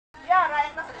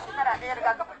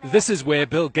This is where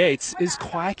Bill Gates is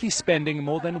quietly spending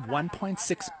more than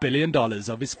 $1.6 billion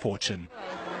of his fortune.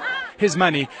 His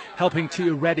money helping to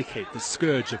eradicate the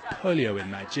scourge of polio in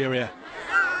Nigeria.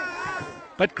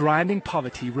 But grinding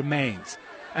poverty remains,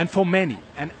 and for many,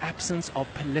 an absence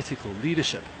of political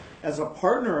leadership. As a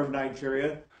partner of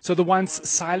Nigeria, so the once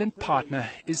silent partner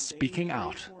is speaking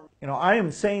out. I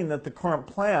am saying that the current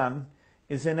plan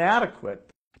is inadequate.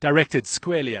 Directed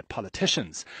squarely at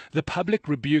politicians, the public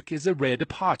rebuke is a rare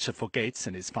departure for Gates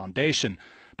and his foundation,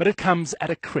 but it comes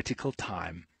at a critical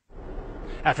time.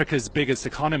 Africa's biggest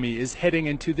economy is heading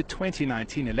into the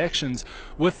 2019 elections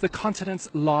with the continent's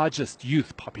largest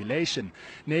youth population.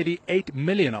 Nearly 8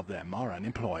 million of them are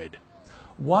unemployed.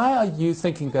 Why are you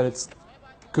thinking that it's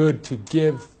good to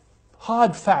give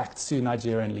hard facts to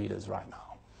Nigerian leaders right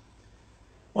now?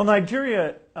 Well,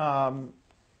 Nigeria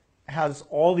has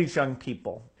all these young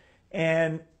people,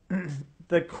 and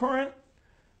the current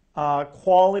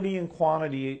quality and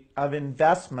quantity of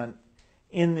investment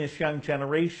in this young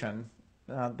generation,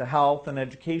 the health and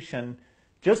education,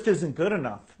 just isn't good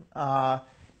enough. So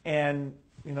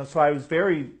I was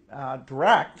very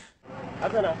direct.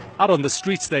 Out on the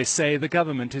streets, they say, the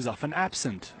government is often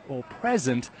absent or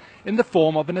present in the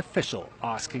form of an official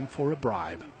asking for a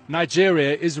bribe.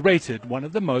 Nigeria is rated one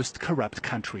of the most corrupt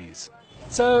countries.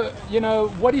 So,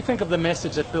 what do you think of the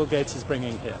message that Bill Gates is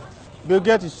bringing here? Bill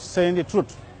Gates is saying the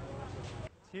truth.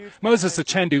 Moses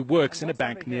Achendu works in a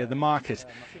bank near the market.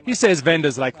 He says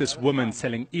vendors like this woman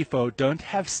selling Ifo don't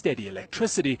have steady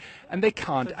electricity and they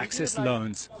can't access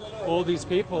loans. All these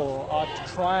people are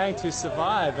trying to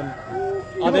survive,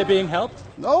 and are they being helped?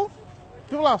 No,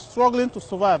 people are struggling to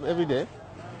survive every day.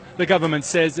 The government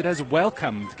says it has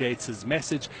welcomed Gates's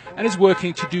message and is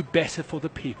working to do better for the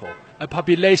people, a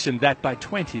population that by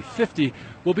 2050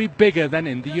 will be bigger than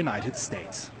in the United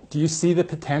States. Do you see the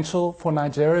potential for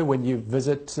Nigeria when you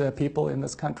visit people in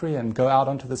this country and go out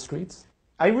onto the streets?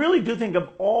 I really do think of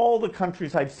all the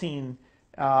countries I've seen,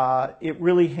 it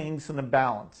really hangs in the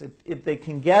balance. If they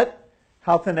can get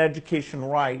health and education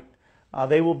right,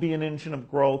 they will be an engine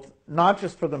of growth, not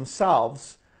just for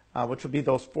themselves, which will be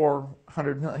those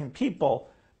 400 million people,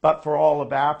 but for all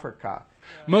of Africa.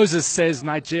 Moses says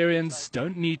Nigerians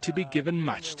don't need to be given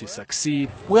much to succeed.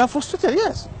 We are frustrated,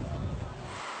 yes.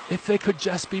 If they could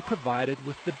just be provided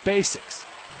with the basics.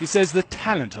 He says the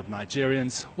talent of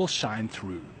Nigerians will shine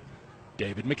through.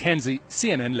 David McKenzie,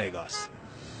 CNN Lagos.